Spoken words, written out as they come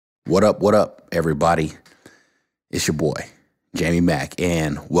What up, everybody? It's your boy, Jamie Mack,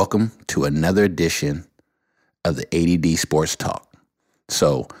 and welcome to another edition of the ADD Sports Talk.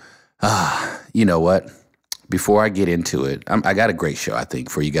 So, you know what? Before I get into it, I got a great show, I think,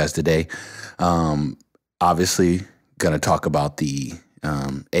 for you guys today. Obviously, going to talk about the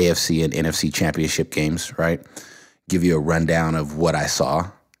AFC and NFC championship games, right? Give you a rundown of what I saw.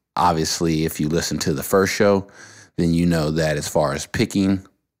 Obviously, if you listen to the first show, then you know that as far as picking,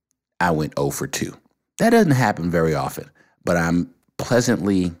 I went 0 for 2. That doesn't happen very often, but I'm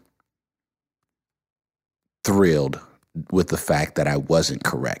pleasantly thrilled with the fact that I wasn't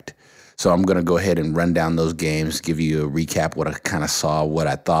correct. So I'm going to go ahead and run down those games, give you a recap, what I kind of saw, what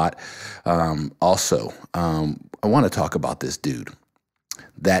I thought. Also, I want to talk about this dude,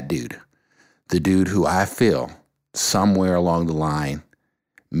 that dude, the dude who I feel somewhere along the line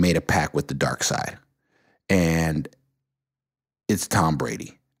made a pact with the dark side. And it's Tom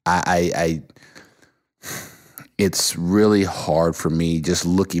Brady. It's really hard for me just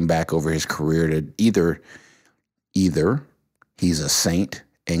looking back over his career to either he's a saint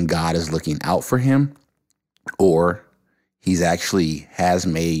and God is looking out for him, or he's actually has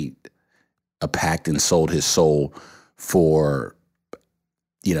made a pact and sold his soul for,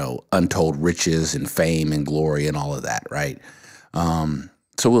 untold riches and fame and glory and all of that, right?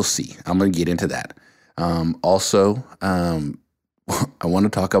 So we'll see. I'm going to get into that. Also, I want to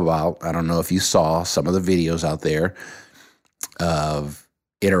talk about, I don't know if you saw some of the videos out there of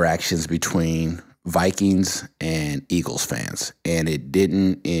interactions between Vikings and Eagles fans, and it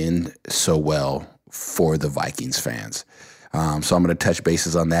didn't end so well for the Vikings fans. So I'm going to touch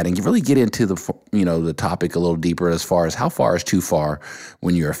bases on that and really get into the topic a little deeper as far as how far is too far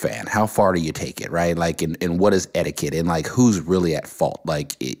when you're a fan. How far do you take it, right? Like, and what is etiquette, and like who's really at fault?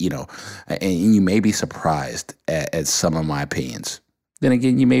 Like, and you may be surprised at some of my opinions. Then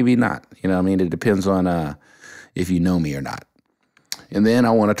again, you may be not. It depends on if you know me or not. And then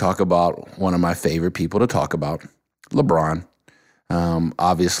I want to talk about one of my favorite people to talk about, LeBron.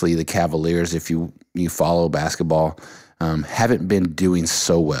 Obviously, the Cavaliers, if you follow basketball, haven't been doing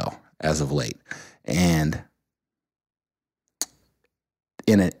so well as of late. And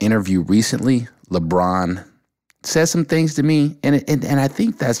in an interview recently, LeBron said some things to me, and I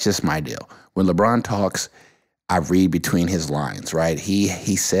think that's just my deal. When LeBron talks, I read between his lines, right?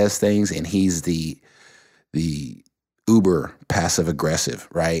 He says things, and he's the uber passive aggressive,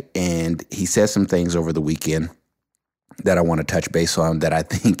 right? And he says some things over the weekend that I want to touch base on that I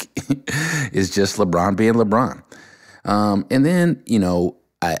think is just LeBron being LeBron. And then,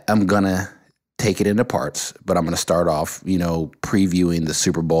 I'm going to take it into parts, but I'm going to start off, previewing the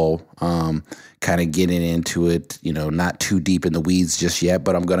Super Bowl, kind of getting into it, not too deep in the weeds just yet,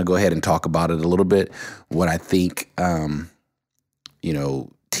 but I'm going to go ahead and talk about it a little bit, what I think,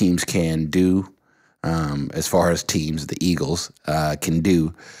 teams can do, as far as teams, the Eagles, can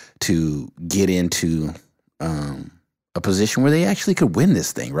do to get into a position where they actually could win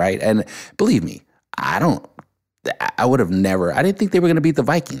this thing, right? And believe me, I would have never, I didn't think they were going to beat the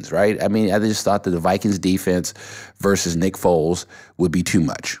Vikings, right? I mean, I just thought that the Vikings defense versus Nick Foles would be too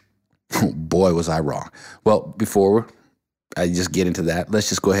much. Boy, was I wrong. Well, before I just get into that, let's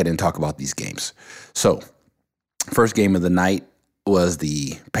just go ahead and talk about these games. So, first game of the night was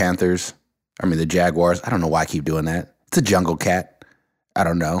the Jaguars. I don't know why I keep doing that. It's a jungle cat. I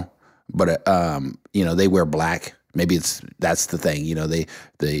don't know. But, they wear black. Maybe that's the thing.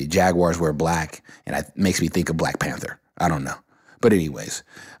 The Jaguars wear black, and it makes me think of Black Panther. I don't know. But anyways,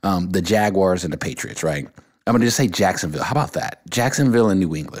 the Jaguars and the Patriots, right? I'm going to just say Jacksonville. How about that? Jacksonville and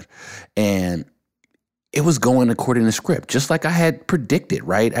New England. And it was going according to script, just like I had predicted,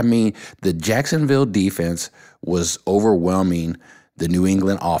 right? I mean, the Jacksonville defense was overwhelming the New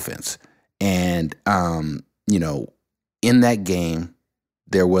England offense. And, in that game,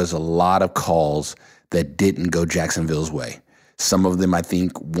 there was a lot of calls that didn't go Jacksonville's way. Some of them, I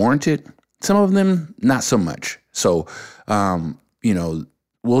think, warranted. Some of them, not so much. So,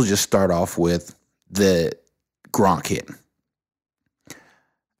 we'll just start off with the Gronk hit.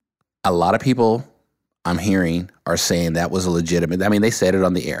 A lot of people I'm hearing are saying that was a legitimate, they said it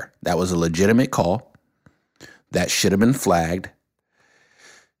on the air. That was a legitimate call. That should have been flagged.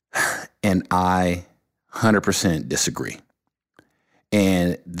 And I 100% disagree.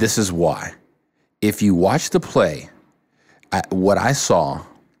 And this is why. If you watch the play, what I saw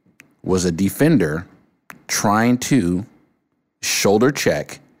was a defender trying to shoulder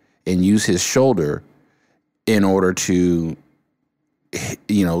check and use his shoulder in order to,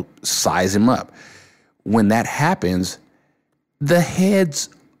 size him up. When that happens, the heads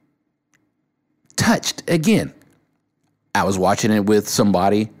touched again. I was watching it with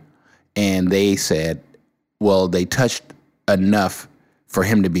somebody and they said, well, they touched enough for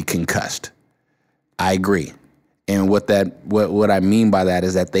him to be concussed. I agree. And what I mean by that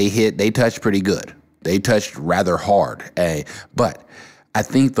is that they touched pretty good. They touched rather hard. But I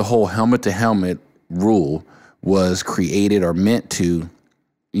think the whole helmet to helmet rule was created or meant to,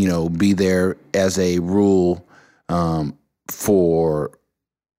 be there as a rule for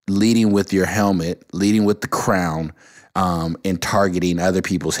leading with your helmet, leading with the crown, and targeting other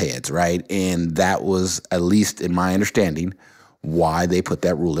people's heads, right? And that was, at least in my understanding, why they put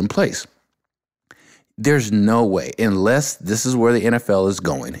that rule in place. There's no way, unless this is where the NFL is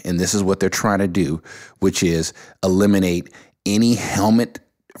going, and this is what they're trying to do, which is eliminate any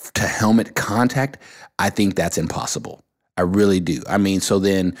helmet-to-helmet contact. I think that's impossible. I really do. I mean, so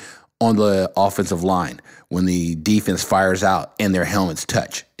then on the offensive line, when the defense fires out and their helmets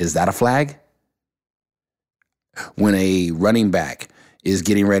touch, is that a flag? When a running back is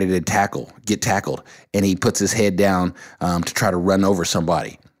getting ready to get tackled, and he puts his head down to try to run over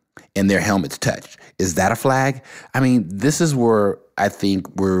somebody, and their helmets touch, is that a flag? I mean, this is where I think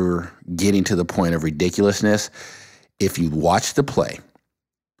we're getting to the point of ridiculousness. If you watch the play,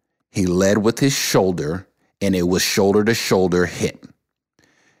 he led with his shoulder, and it was shoulder-to-shoulder hit.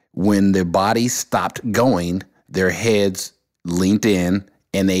 When their bodies stopped going, their heads leaned in,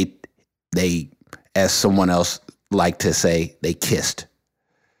 and they, as someone else liked to say, they kissed.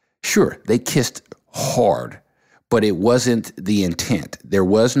 Sure, they kissed hard, but it wasn't the intent. There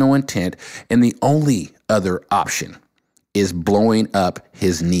was no intent, and the only other option is blowing up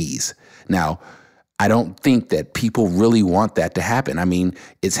his knees. Now, I don't think that people really want that to happen. I mean,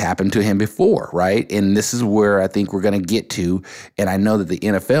 it's happened to him before, right? And this is where I think we're going to get to, and I know that the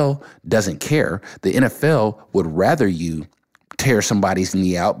NFL doesn't care. The NFL would rather you tear somebody's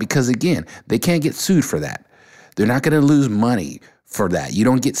knee out because, again, they can't get sued for that. They're not going to lose money for that. You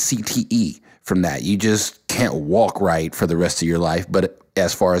don't get CTE from that. You just can't walk right for the rest of your life. But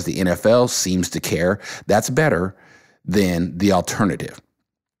as far as the NFL seems to care, that's better than the alternative.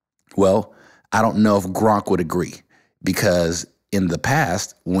 Well, I don't know if Gronk would agree, because in the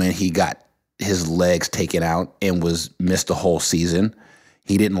past, when he got his legs taken out and was missed a whole season,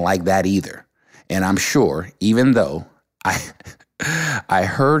 he didn't like that either. And I'm sure, even though I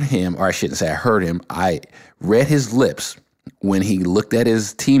heard him, or I shouldn't say I heard him, I read his lips when he looked at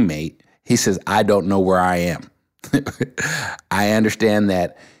his teammate. He says, I don't know where I am. I understand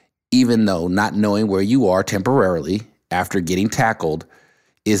that even though not knowing where you are temporarily after getting tackled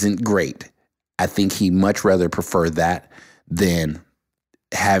isn't great, I think he much rather prefer that than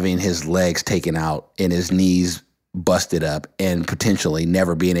having his legs taken out and his knees busted up and potentially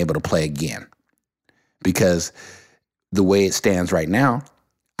never being able to play again. Because the way it stands right now,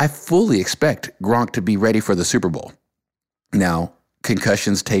 I fully expect Gronk to be ready for the Super Bowl. Now,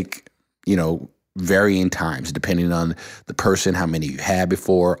 concussions take, varying times depending on the person, how many you had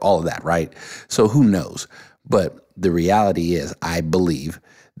before, all of that, right? So who knows? But the reality is, I believe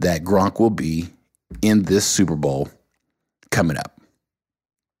that Gronk will be in this Super Bowl coming up.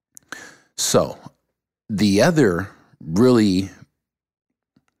 So the other really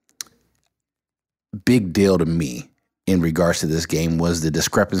big deal to me in regards to this game was the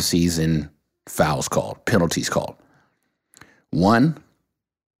discrepancies in penalties called. 1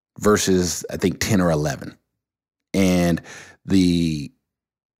 versus, I think, 10 or 11. And the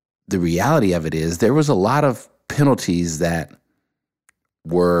reality of it is there was a lot of penalties that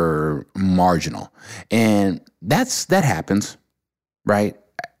were marginal. And that happens, right?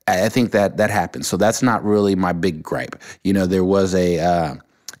 I think that happens. So that's not really my big gripe. There was a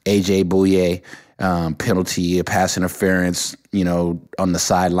AJ Bouye penalty, a pass interference, on the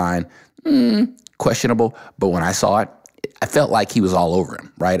sideline. Questionable. But when I saw it, I felt like he was all over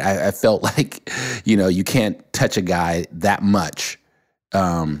him, right? I felt like, you can't touch a guy that much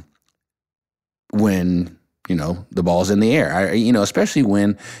when, the ball's in the air, especially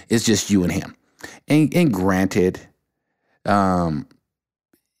when it's just you and him. And granted,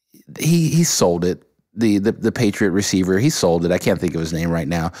 he sold it. The Patriot receiver, he sold it. I can't think of his name right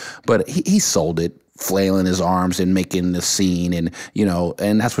now, but he sold it, flailing his arms and making the scene, and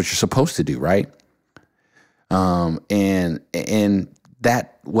and that's what you're supposed to do, right? And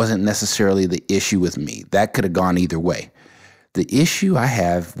that wasn't necessarily the issue with me. That could have gone either way. The issue I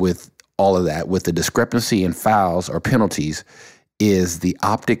have with all of that, with the discrepancy in fouls or penalties, is the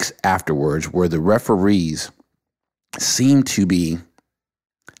optics afterwards, where the referees seem to be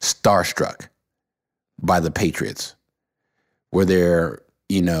starstruck by the Patriots, where they're,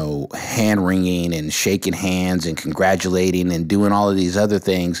 hand wringing and shaking hands and congratulating and doing all of these other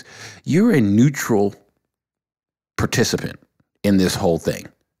things. You're a neutral participant in this whole thing.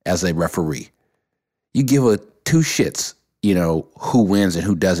 as a referee. You give a two shits, who wins and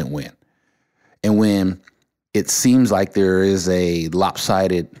who doesn't win. And when it seems like there is a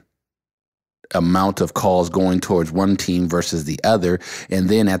lopsided amount of calls going towards one team versus the other, and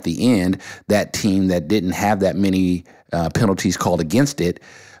then at the end, that team that didn't have that many penalties called against it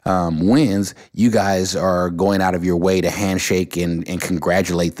wins, you guys are going out of your way to handshake and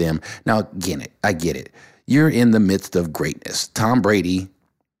congratulate them. Now, again, I get it. You're in the midst of greatness. Tom Brady,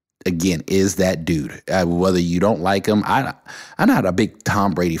 again, is that dude. Whether you don't like him, I'm not a big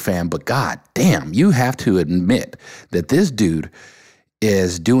Tom Brady fan, but god damn, you have to admit that this dude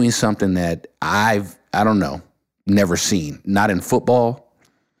is doing something that I don't know, never seen. Not in football,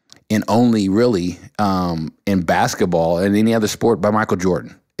 and only really in basketball and any other sport by Michael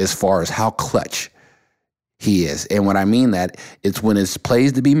Jordan, as far as how clutch he is. And when I mean that, it's when it's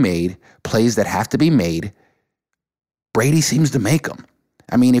plays to be made, plays that have to be made, Brady seems to make them.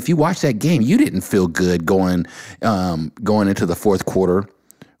 I mean, if you watch that game, you didn't feel good going into the fourth quarter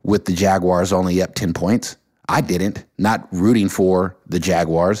with the Jaguars only up 10 points. I didn't, not rooting for the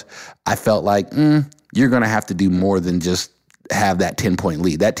Jaguars. I felt like, you're going to have to do more than just have that 10-point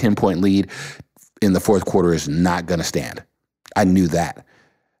lead. That 10-point lead in the fourth quarter is not going to stand. I knew that.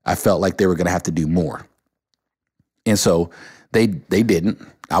 I felt like they were going to have to do more. And so they didn't.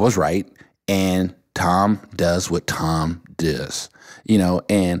 I was right. And Tom does what Tom does,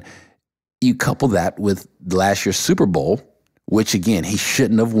 and you couple that with last year's Super Bowl, which again, he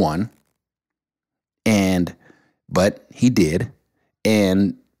shouldn't have won. But he did.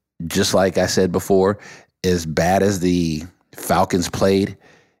 And just like I said before, as bad as the Falcons played,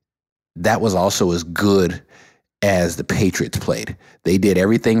 that was also as good as the Patriots played. They did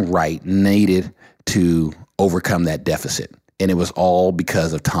everything right needed to overcome that deficit. And it was all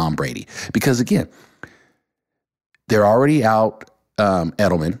because of Tom Brady. Because again, they're already out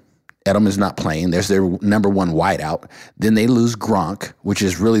Edelman. Edelman's not playing. There's their number one wideout. Then they lose Gronk, which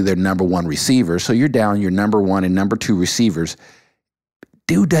is really their number one receiver. So you're down your number one and number two receivers.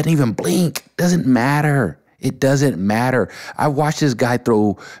 Dude doesn't even blink. Doesn't matter. It doesn't matter. I watched this guy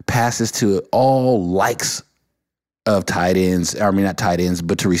throw passes to all likes of tight ends. I mean, not tight ends,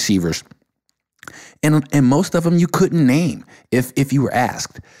 but to receivers. And most of them you couldn't name if you were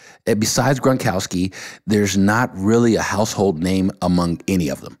asked. And besides Gronkowski, there's not really a household name among any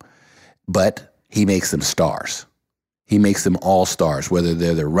of them. But he makes them stars. He makes them all stars, whether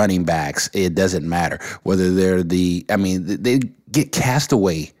they're the running backs, it doesn't matter. Whether they're they get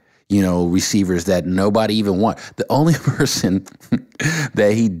castaway, receivers that nobody even want. The only person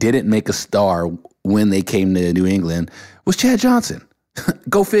that he didn't make a star when they came to New England was Chad Johnson.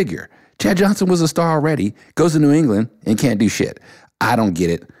 Go figure. Chad Johnson was a star already, goes to New England and can't do shit. I don't get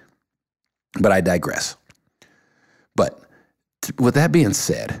it, but I digress. But with that being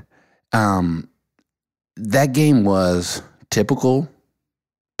said, that game was typical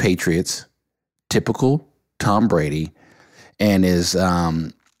Patriots, typical Tom Brady, and is,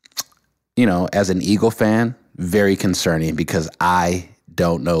 as an Eagle fan, very concerning because I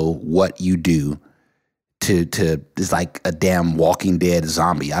don't know what you do to it's like a damn Walking Dead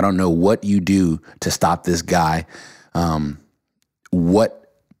zombie. I don't know what you do to stop this guy.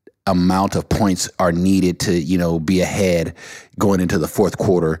 What amount of points are needed to, be ahead going into the fourth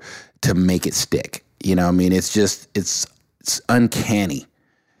quarter to make it stick. It's uncanny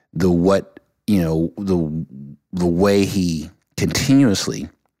the way he continuously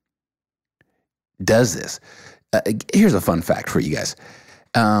does this. Here's a fun fact for you guys.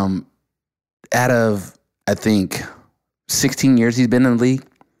 Out of, I think, 16 years he's been in the league,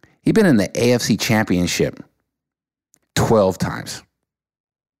 he's been in the AFC Championship 12 times.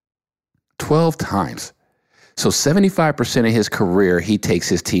 12 times. So 75% of his career, he takes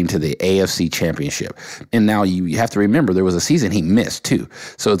his team to the AFC Championship. And now you have to remember there was a season he missed too.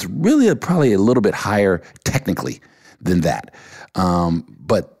 So it's really probably a little bit higher technically than that.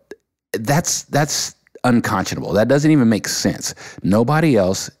 But that's unconscionable. That doesn't even make sense. Nobody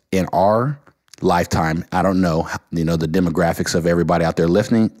else in our lifetime, I don't know, the demographics of everybody out there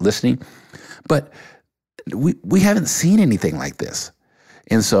listening, but we haven't seen anything like this.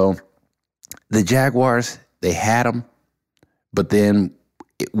 And so the Jaguars, they had him, but then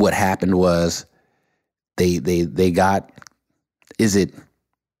what happened was they got, is it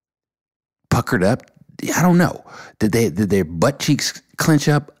puckered up? I don't know. Did their butt cheeks clench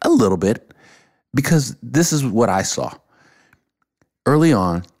up a little bit? Because this is what I saw. Early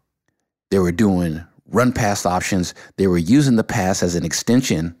on, they were doing run-pass options. They were using the pass as an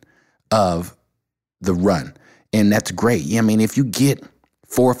extension of the run. And that's great. I mean, if you get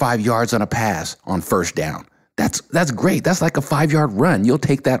 4 or 5 yards on a pass on first down, That's great. That's like a 5-yard run. You'll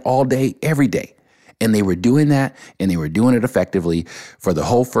take that all day, every day. And they were doing that, and they were doing it effectively for the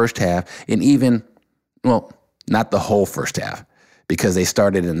whole first half, and even, well, not the whole first half, because they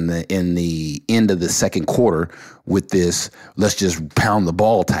started in the end of the second quarter with this let's just pound the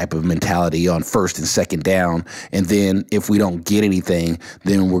ball type of mentality on first and second down, and then if we don't get anything,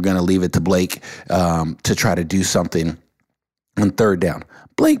 then we're going to leave it to Blake to try to do something on third down.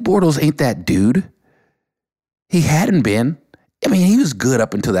 Blake Bortles ain't that dude. He hadn't been. I mean, he was good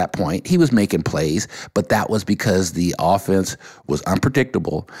up until that point. He was making plays, but that was because the offense was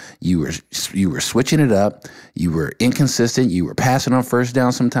unpredictable. You were switching it up. You were inconsistent. You were passing on first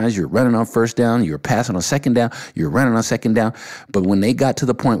down sometimes. You were running on first down. You were passing on second down. You were running on second down. But when they got to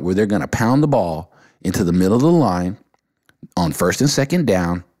the point where they're going to pound the ball into the middle of the line on first and second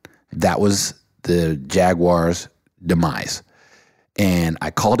down, that was the Jaguars' demise. And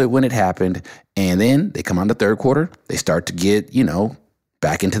I called it when it happened. And then they come on the third quarter. They start to get,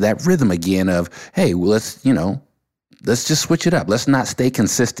 back into that rhythm again of, hey, well, let's just switch it up. Let's not stay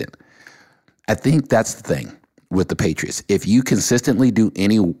consistent. I think that's the thing with the Patriots. If you consistently do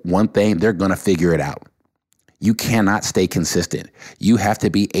any one thing, they're going to figure it out. You cannot stay consistent. You have to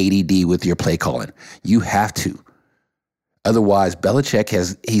be ADD with your play calling. You have to. Otherwise, Belichick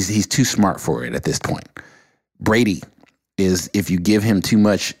he's too smart for it at this point. Brady is, if you give him too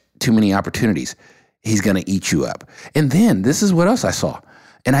many opportunities, he's going to eat you up. And then this is what else I saw,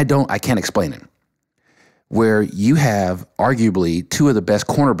 and I can't explain it, where you have arguably two of the best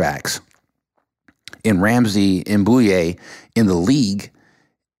cornerbacks in Ramsey and Bouye in the league.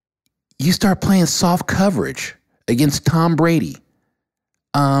 You start playing soft coverage against Tom Brady.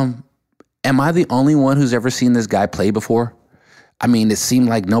 Am I the only one who's ever seen this guy play before? I mean, it seemed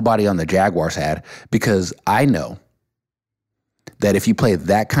like nobody on the Jaguars had, because I know that if you play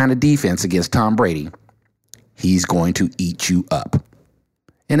that kind of defense against Tom Brady, he's going to eat you up.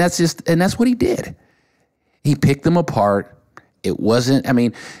 And that's what he did. He picked them apart. If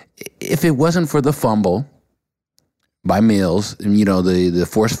it wasn't for the fumble by Mills, the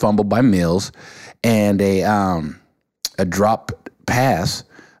forced fumble by Mills, and a drop pass,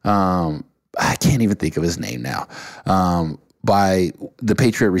 I can't even think of his name now, by the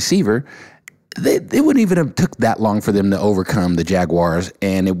Patriot receiver, they wouldn't even have took that long for them to overcome the Jaguars,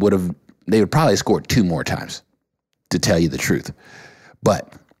 and they would probably scored 2 more times, to tell you the truth.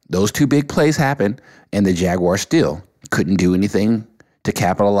 But those 2 big plays happened, and the Jaguars still couldn't do anything to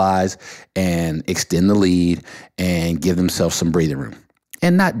capitalize and extend the lead and give themselves some breathing room.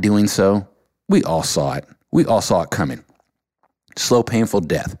 And not doing so, we all saw it. We all saw it coming. Slow, painful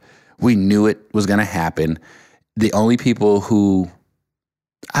death. We knew it was going to happen. The only people who,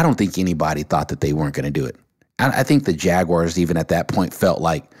 I don't think anybody thought that they weren't going to do it. I think the Jaguars, even at that point, felt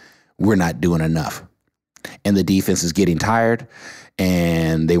like we're not doing enough. And the defense is getting tired,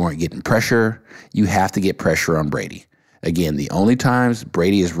 and they weren't getting pressure. You have to get pressure on Brady. Again, the only times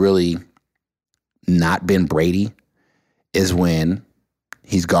Brady has really not been Brady is when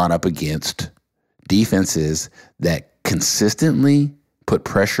he's gone up against defenses that consistently put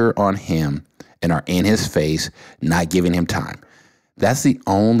pressure on him and are in his face, not giving him time. That's the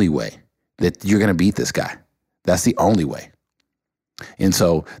only way that you're going to beat this guy. That's the only way. And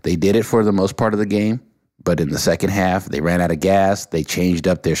so they did it for the most part of the game, but in the second half, they ran out of gas. They changed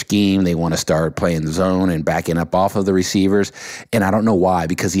up their scheme. They want to start playing the zone and backing up off of the receivers. And I don't know why,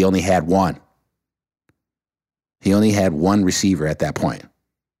 because he only had one. He only had one receiver at that point.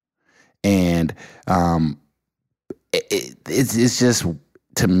 And it's just,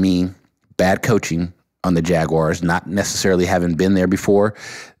 to me, bad coaching on the Jaguars, not necessarily having been there before.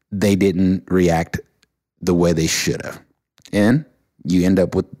 They didn't react the way they should have. And you end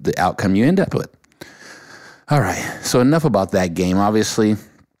up with the outcome you end up with. All right, so enough about that game. Obviously,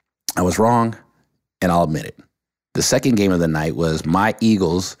 I was wrong, and I'll admit it. The second game of the night was my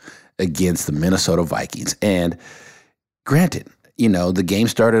Eagles against the Minnesota Vikings. And granted, the game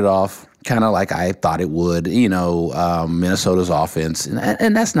started off kind of like I thought it would, Minnesota's offense.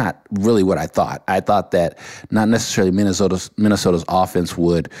 And that's not really what I thought. I thought that not necessarily Minnesota's offense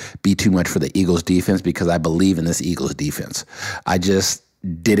would be too much for the Eagles defense, because I believe in this Eagles defense. I just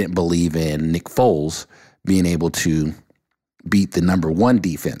didn't believe in Nick Foles being able to beat the number 1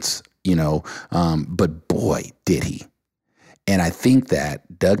 defense, but boy, did he. And I think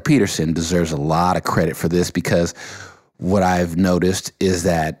that Doug Peterson deserves a lot of credit for this, because what I've noticed is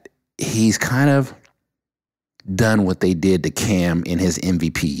that he's kind of done what they did to Cam in his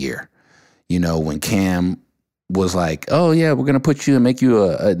MVP year. When Cam was like, oh, yeah, we're going to put you and make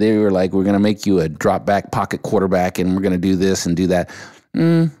you they were like, we're going to make you a drop back pocket quarterback, and we're going to do this and do that.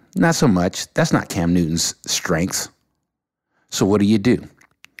 not so much. That's not Cam Newton's strengths. So what do?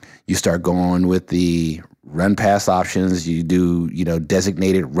 You start going with the run pass options. You do,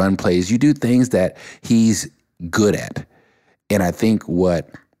 designated run plays. You do things that he's good at. And I think what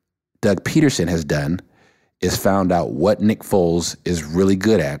Doug Peterson has done is found out what Nick Foles is really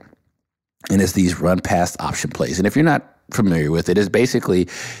good at, and it's these run pass option plays. And if you're not familiar with it, it's basically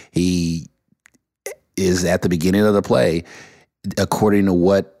he is at the beginning of the play, according to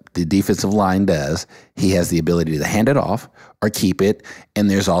what the defensive line does, he has the ability to hand it off or keep it. And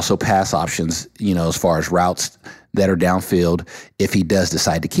there's also pass options, as far as routes that are downfield if he does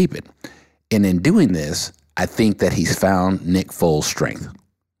decide to keep it. And in doing this, I think that he's found Nick Foles' strength.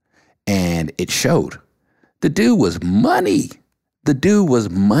 And it showed. The dude was money.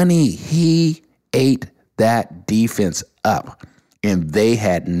 He ate that defense up, and they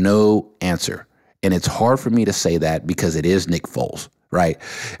had no answer. And it's hard for me to say that because it is Nick Foles, right?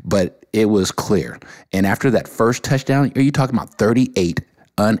 But it was clear. And after that first touchdown, are you talking about 38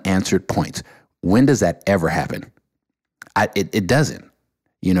 unanswered points? When does that ever happen? It doesn't,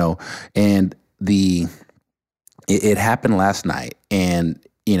 and it happened last night, and,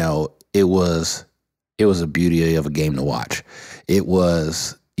 it was a beauty of a game to watch. It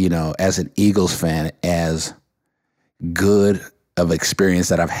was, as an Eagles fan, as good of experience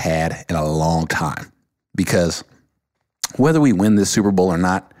that I've had in a long time. Because whether we win this Super Bowl or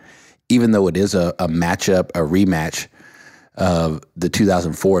not, even though it is a rematch of the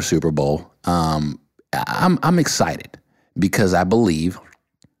 2004 Super Bowl, I'm excited because I believe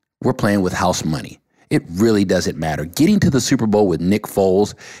we're playing with house money. It really doesn't matter. Getting to the Super Bowl with Nick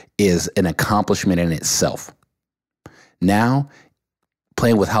Foles is an accomplishment in itself. Now,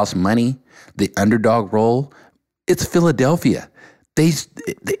 playing with house money, the underdog role, it's Philadelphia.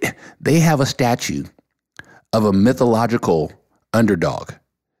 They have a statue of a mythological underdog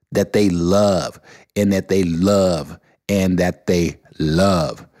that they love and that they love and that they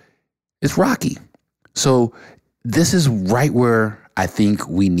love. It's Rocky. So this is right where I think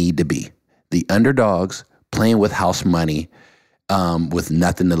we need to be. The underdogs playing with house money with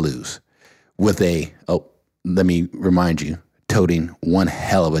nothing to lose. Let me remind you, toting one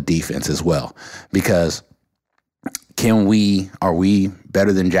hell of a defense as well. Because are we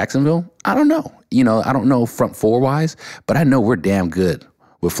better than Jacksonville? I don't know. I don't know front four wise, but I know we're damn good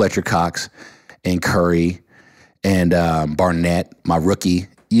with Fletcher Cox and Curry and Barnett, my rookie.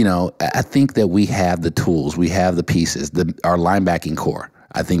 I think that we have the tools, we have the pieces, our linebacking core.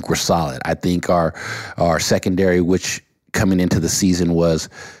 I think we're solid. I think our secondary, which coming into the season was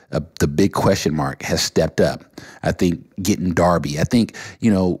the big question mark, has stepped up. I think getting Darby. I think,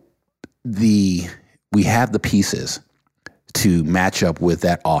 we have the pieces to match up with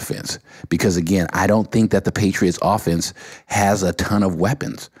that offense. Because, again, I don't think that the Patriots offense has a ton of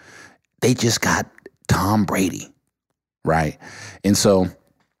weapons. They just got Tom Brady, right? And so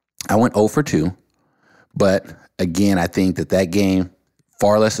I went 0 for 2. But, again, I think that game,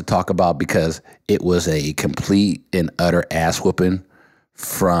 far less to talk about because it was a complete and utter ass whooping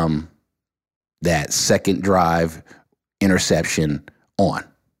from that second drive interception on.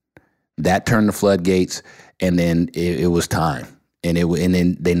 That turned the floodgates, and then it was time. And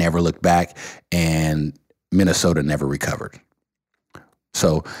then they never looked back, and Minnesota never recovered.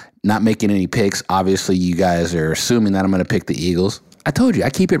 So not making any picks. Obviously, you guys are assuming that I'm going to pick the Eagles. I told you, I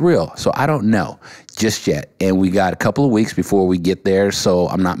keep it real, so I don't know just yet. And we got a couple of weeks before we get there, so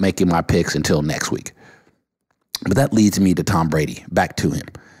I'm not making my picks until next week. But that leads me to Tom Brady, back to him.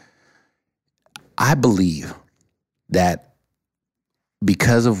 I believe that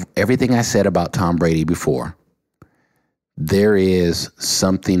because of everything I said about Tom Brady before, there is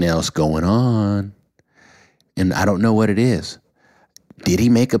something else going on, and I don't know what it is. Did he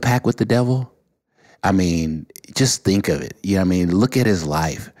make a pact with the devil? I mean, just think of it. Look at his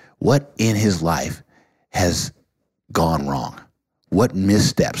life. What in his life has gone wrong? What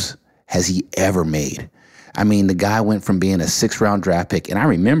missteps has he ever made? The guy went from being a 6th-round draft pick, and I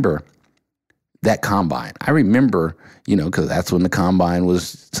remember that combine. I remember, because that's when the combine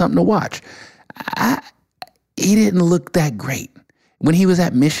was something to watch. He didn't look that great. When he was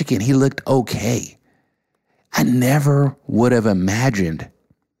at Michigan, he looked okay. I never would have imagined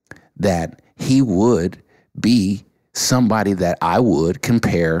that he would be somebody that I would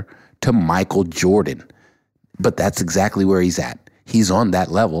compare to Michael Jordan. But that's exactly where he's at. He's on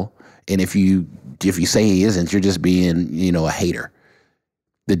that level. And if you say he isn't, you're just being, a hater.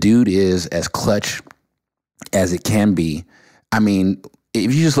 The dude is as clutch as it can be.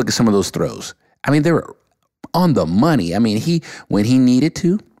 If you just look at some of those throws, they were on the money. When he needed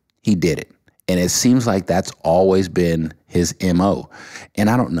to, he did it. And it seems like that's always been his MO. And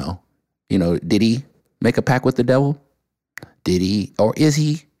I don't know, did he make a pact with the devil? Did he, or is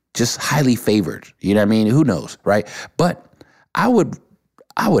he just highly favored? You know what I mean? Who knows, right? But I would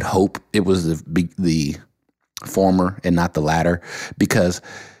hope it was the former and not the latter, because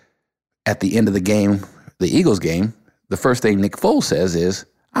at the end of the game, the Eagles game, the first thing Nick Foles says is,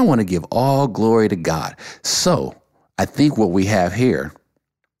 I want to give all glory to God. So I think what we have here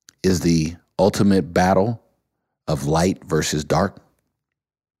is the ultimate battle of light versus dark.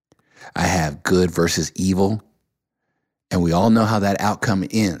 I have good versus evil. And we all know how that outcome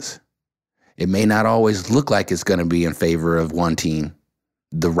ends. It may not always look like it's going to be in favor of one team,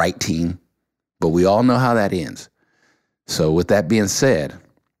 the right team, but we all know how that ends. So with that being said,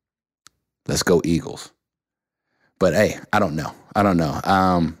 let's go Eagles. But hey, I don't know.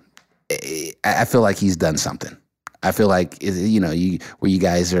 I feel like he's done something. I feel like, where you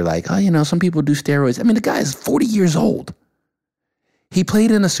guys are like, oh, some people do steroids. I mean, the guy is 40 years old. He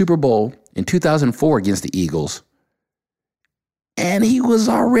played in a Super Bowl in 2004 against the Eagles. And he was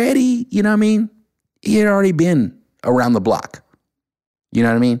already, he had already been around the block. You know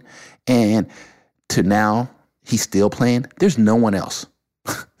what I mean? And to now, he's still playing. There's no one else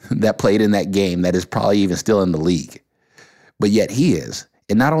that played in that game that is probably even still in the league. But yet he is.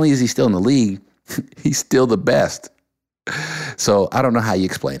 And not only is he still in the league, he's still the best. So I don't know how you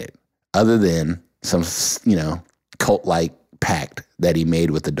explain it, other than some, cult-like pact that he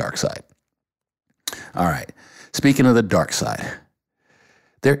made with the dark side. All right. Speaking of the dark side,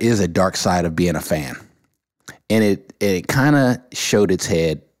 there is a dark side of being a fan. And it kind of showed its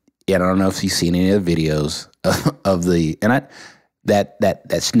head. And I don't know if you've seen any of the videos of the, and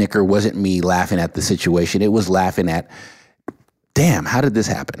that snicker wasn't me laughing at the situation. It was laughing at, damn, how did this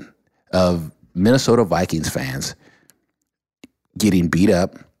happen? Of Minnesota Vikings fans getting beat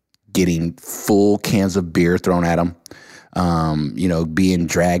up, getting full cans of beer thrown at them, being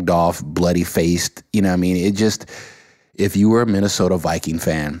dragged off, bloody faced. It just, if you were a Minnesota Viking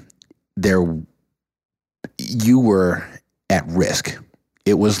fan, you were at risk.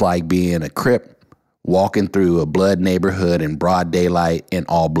 It was like being a Crip walking through a blood neighborhood in broad daylight in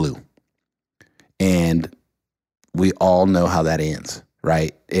all blue. And we all know how that ends,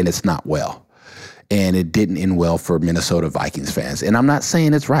 right? And it's not well. And it didn't end well for Minnesota Vikings fans. And I'm not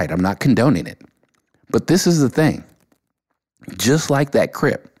saying it's right. I'm not condoning it. But this is the thing. Just like that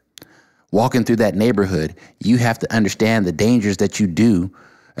Crip walking through that neighborhood, you have to understand the dangers that you do.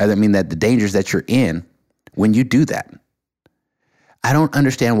 The dangers that you're in when you do that. I don't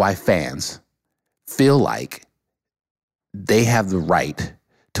understand why fans feel like they have the right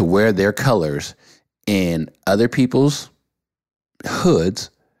to wear their colors in other people's hoods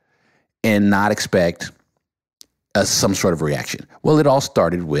and not expect some sort of reaction. Well, it all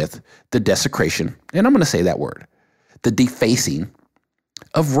started with the desecration, and I'm going to say that word, the defacing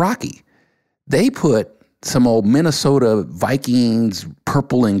of Rocky. They put some old Minnesota Vikings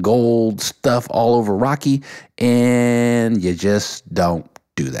purple and gold stuff all over Rocky, and you just don't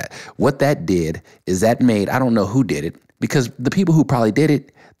do that. What that did is that made, I don't know who did it, because the people who probably did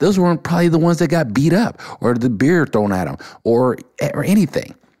it, those weren't probably the ones that got beat up or the beer thrown at them or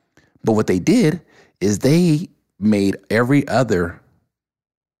anything. But what they did is they made every other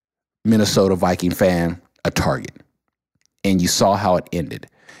Minnesota Viking fan a target. And you saw how it ended.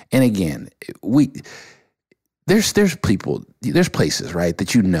 And again, there's places, right,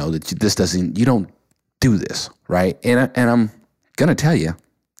 that you don't do this, right? And I'm going to tell you,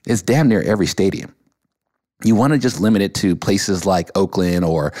 it's damn near every stadium. You want to just limit it to places like Oakland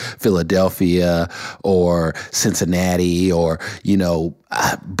or Philadelphia or Cincinnati or,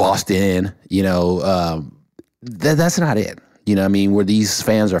 Boston, that's not it. Where these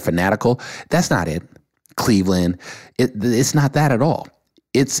fans are fanatical, that's not it. Cleveland, it's not that at all.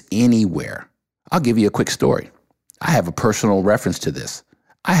 It's anywhere. I'll give you a quick story. I have a personal reference to this.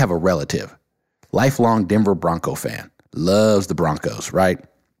 I have a relative, lifelong Denver Bronco fan, loves the Broncos, right?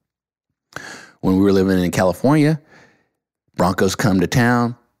 When we were living in California, Broncos come to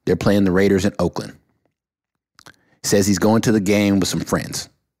town. They're playing the Raiders in Oakland. He says he's going to the game with some friends.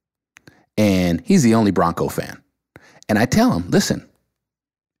 And he's the only Bronco fan. And I tell him, listen,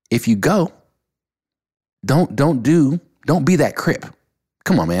 if you go, don't be that Crip.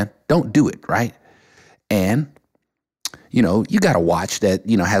 Come on, man. Don't do it, right? And, you got a watch that,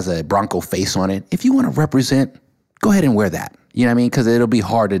 has a Bronco face on it. If you want to represent, go ahead and wear that. You know what I mean? Because it'll be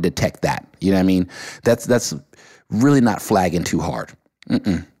hard to detect that. You know what I mean? That's really not flagging too hard.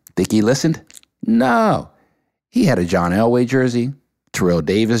 Think he listened? No. He had a John Elway jersey, Terrell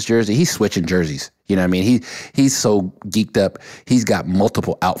Davis jersey. He's switching jerseys. You know what I mean? He's so geeked up. He's got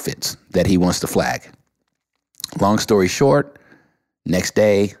multiple outfits that he wants to flag. Long story short, next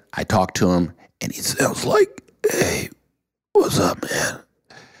day I talked to him and he sounds like, "Hey, what's up, man?"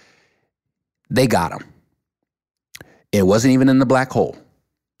 They got him. It wasn't even in the black hole.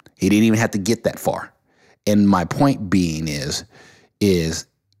 He didn't even have to get that far. And my point being is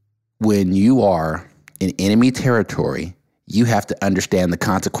when you are in enemy territory, you have to understand the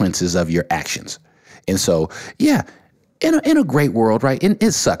consequences of your actions. And so, yeah, in a great world, right? And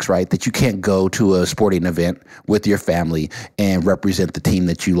it sucks, right, that you can't go to a sporting event with your family and represent the team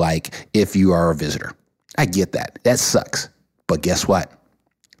that you like if you are a visitor. I get that. That sucks. But guess what?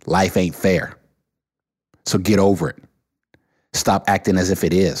 Life ain't fair. So get over it. Stop acting as if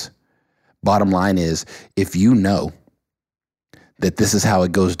it is. Bottom line is, if you know that this is how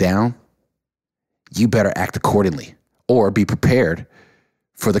it goes down, you better act accordingly or be prepared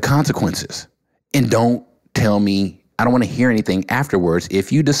for the consequences. And don't tell me, I don't want to hear anything afterwards if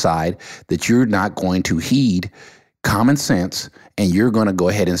you decide that you're not going to heed common sense and you're going to go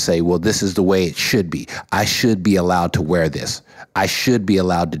ahead and say, well, this is the way it should be. I should be allowed to wear this. I should be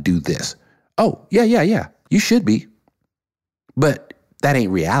allowed to do this. Oh, yeah. You should be. But that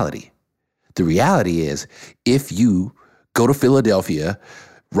ain't reality. The reality is, if you go to Philadelphia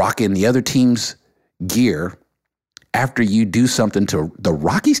rocking the other team's gear after you do something to the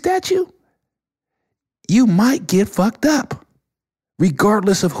Rocky statue, you might get fucked up,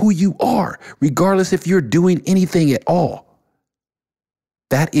 regardless of who you are, regardless if you're doing anything at all.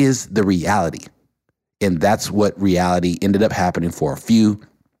 That is the reality. And that's what reality ended up happening for a few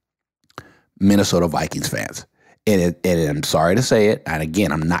Minnesota Vikings fans. And I'm sorry to say it, and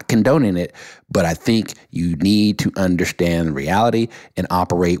again, I'm not condoning it, but I think you need to understand reality and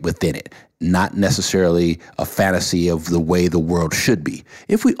operate within it, not necessarily a fantasy of the way the world should be.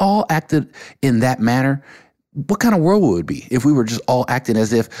 If we all acted in that manner, what kind of world would it be if we were just all acting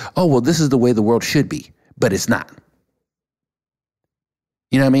as if, oh, well, this is the way the world should be, but it's not?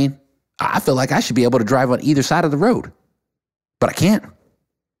 You know what I mean? I feel like I should be able to drive on either side of the road, but I can't.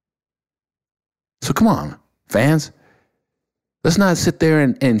 So come on, fans, let's not sit there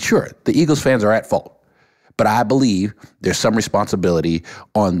and sure, the Eagles fans are at fault. But I believe there's some responsibility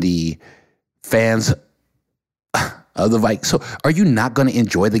on the fans of the Vikings. So are you not going to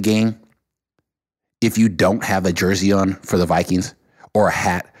enjoy the game if you don't have a jersey on for the Vikings or a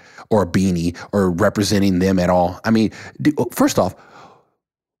hat or a beanie or representing them at all? I mean, first off,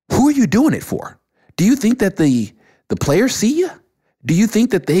 who are you doing it for? Do you think that the players see you? Do you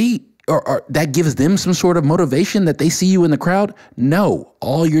think that they or that gives them some sort of motivation that they see you in the crowd? No,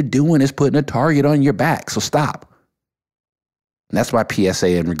 all you're doing is putting a target on your back. So stop. And that's my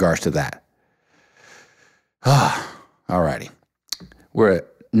PSA in regards to that. All righty. We're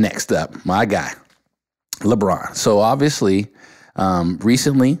next up, my guy, LeBron. So obviously,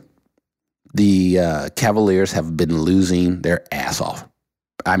 recently, the Cavaliers have been losing their ass off.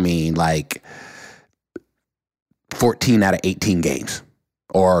 I mean, like 14 out of 18 games.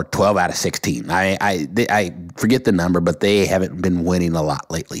 Or 12 out of 16. I forget the number, but they haven't been winning a lot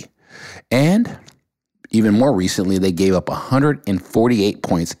lately. And even more recently, they gave up 148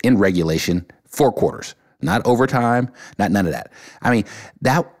 points in regulation, 4 quarters. Not overtime, not none of that. I mean,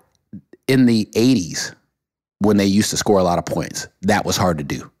 that in the 80s, when they used to score a lot of points, that was hard to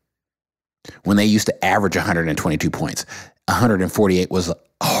do. When they used to average 122 points, 148 was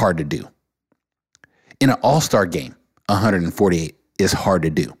hard to do. In an all-star game, 148 is hard to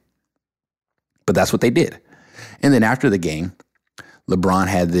do. But that's what they did. And then after the game, LeBron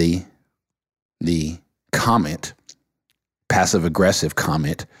had the comment, passive-aggressive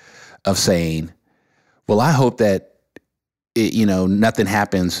comment of saying, well, I hope that nothing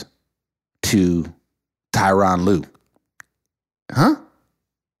happens to Tyronn Lue. Huh?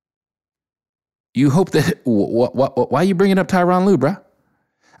 You hope that, why are you bringing up Tyronn Lue, bruh?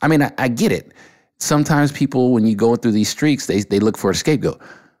 I mean, I get it. Sometimes people, when you go through these streaks, they look for a scapegoat.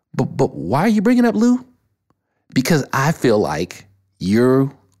 But why are you bringing up Lou? Because I feel like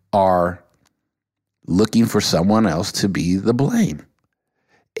you are looking for someone else to be the blame.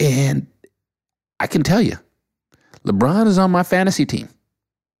 And I can tell you, LeBron is on my fantasy team.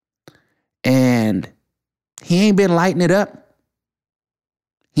 And he ain't been lighting it up.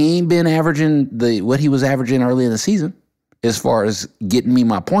 He ain't been averaging what he was averaging early in the season as far as getting me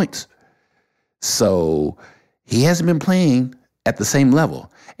my points. So he hasn't been playing at the same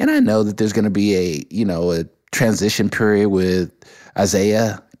level. And I know that there's going to be a transition period with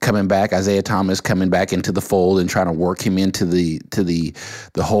Isaiah Thomas coming back into the fold and trying to work him into the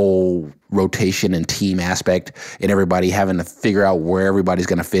whole rotation and team aspect and everybody having to figure out where everybody's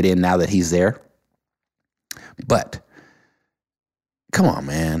going to fit in now that he's there. But come on,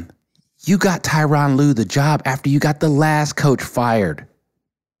 man. You got Tyronn Lue the job after you got the last coach fired.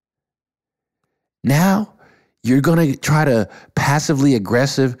 Now you're going to try to passively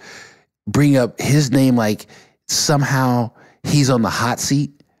aggressive bring up his name like somehow he's on the hot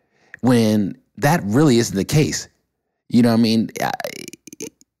seat when that really isn't the case. You know what I mean?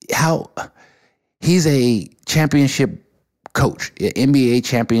 How he's a championship coach, an NBA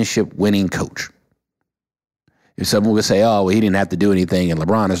championship winning coach. If someone would say, oh, well, he didn't have to do anything and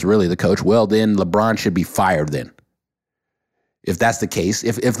LeBron is really the coach, well, then LeBron should be fired then. If that's the case,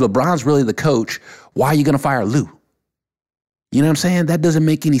 if LeBron's really the coach, why are you going to fire Lue? You know what I'm saying? That doesn't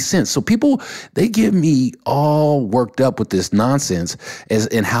make any sense. So people, they get me all worked up with this nonsense as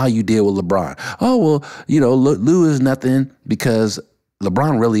in how you deal with LeBron. Oh, well, Lue is nothing because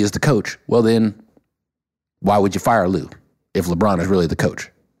LeBron really is the coach. Well, then why would you fire Lue if LeBron is really the coach?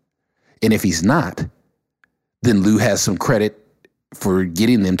 And if he's not, then Lue has some credit for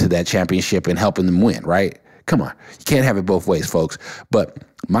getting them to that championship and helping them win, right? Come on. You can't have it both ways, folks. But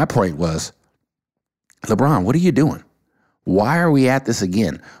my point was, LeBron, what are you doing? Why are we at this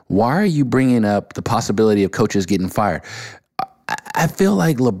again? Why are you bringing up the possibility of coaches getting fired? I feel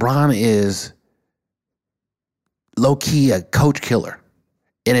like LeBron is low-key a coach killer.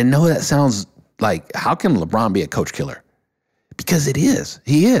 And I know that sounds like, how can LeBron be a coach killer? Because it is.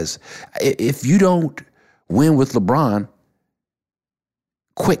 He is. If you don't win with LeBron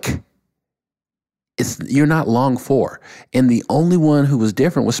quick, you're not long for. And the only one who was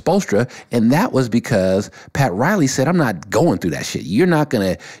different was Spoelstra, and that was because Pat Riley said, I'm not going through that shit. You're not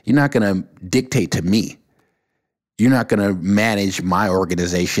gonna dictate to me. You're not gonna manage my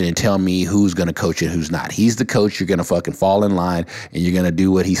organization and tell me who's gonna coach and who's not. He's the coach. You're gonna fucking fall in line and you're gonna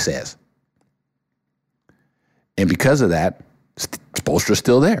do what he says. And because of that, Spoelstra's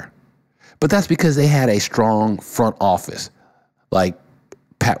still there. But that's because they had a strong front office, like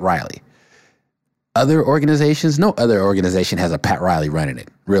Pat Riley. Other organizations, no other organization has a Pat Riley running it,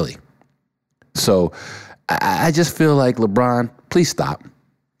 really. So I just feel like, LeBron, please stop.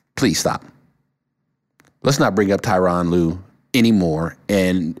 Please stop. Let's not bring up Tyronn Lue anymore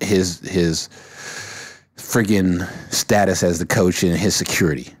and his friggin' status as the coach and his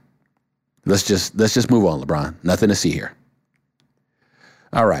security. Let's just move on, LeBron. Nothing to see here.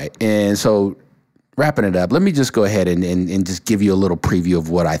 All right. And so wrapping it up, let me just go ahead and just give you a little preview of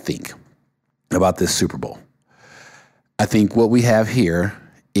what I think about this Super Bowl. I think what we have here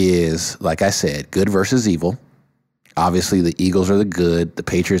is, like I said, good versus evil. Obviously, the Eagles are the good. The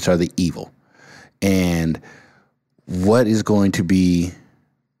Patriots are the evil. And what is going to be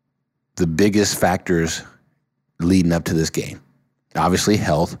the biggest factors leading up to this game? Obviously,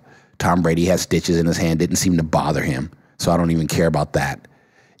 health. Tom Brady had stitches in his hand, didn't seem to bother him. So I don't even care about that.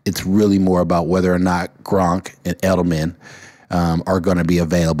 It's really more about whether or not Gronk and Edelman are going to be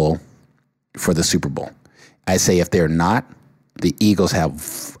available for the Super Bowl. I say if they're not, the Eagles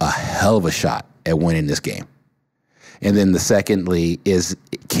have a hell of a shot at winning this game. And then the secondly is,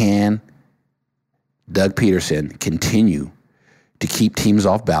 can Doug Peterson continue to keep teams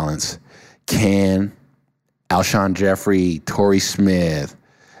off balance? Can Alshon Jeffrey, Torrey Smith,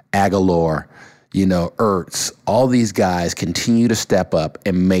 Aguilar, Ertz, all these guys continue to step up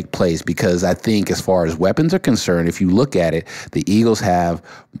and make plays? Because I think as far as weapons are concerned, if you look at it, the Eagles have,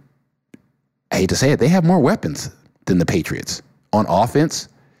 I hate to say it, they have more weapons than the Patriots on offense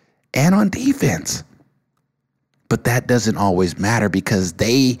and on defense. But that doesn't always matter because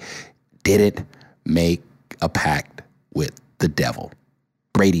they didn't make a pact with the devil.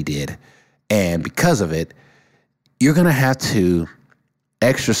 Brady did. And because of it, you're going to have to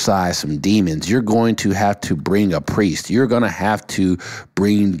exorcise some demons. You're going to have to bring a priest. You're going to have to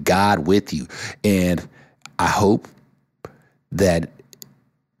bring God with you. And I hope that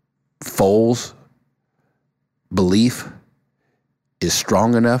Foles' belief is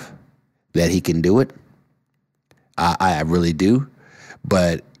strong enough that he can do it. I really do.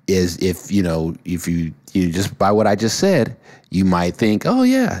 But if you just by what I just said, you might think, oh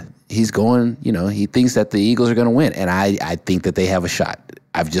yeah, he's going, he thinks that the Eagles are going to win. And I think that they have a shot.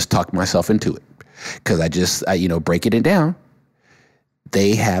 I've just talked myself into it because breaking it down,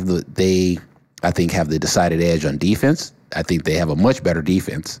 they have I think have the decided edge on defense. I think they have a much better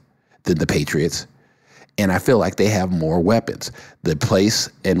defense than the Patriots. And I feel like they have more weapons. The place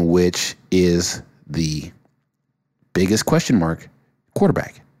in which is the biggest question mark,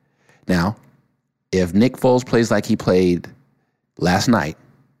 quarterback. Now, if Nick Foles plays like he played last night,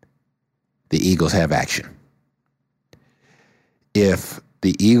 the Eagles have action. If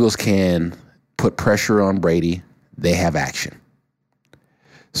the Eagles can put pressure on Brady, they have action.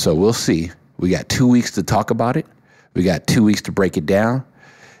 So we'll see. We got 2 weeks to talk about it. We got 2 weeks to break it down.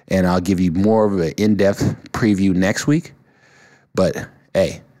 And I'll give you more of an in-depth preview next week. But,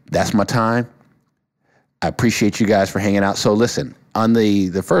 hey, that's my time. I appreciate you guys for hanging out. So, listen, on the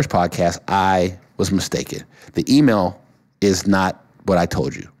first podcast, I was mistaken. The email is not what I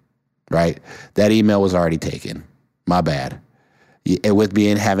told you, right? That email was already taken. My bad. And with me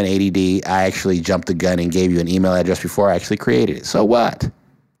and having ADD, I actually jumped the gun and gave you an email address before I actually created it. So what?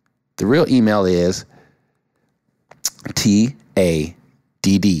 The real email is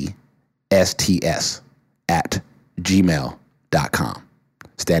TADDSTS@gmail.com,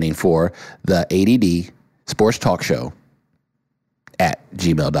 standing for the ADD Sports Talk Show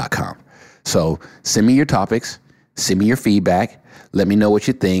 @gmail.com. So send me your topics, send me your feedback, let me know what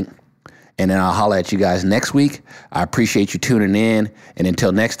you think, and then I'll holler at you guys next week. I appreciate you tuning in, and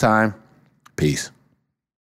until next time, peace.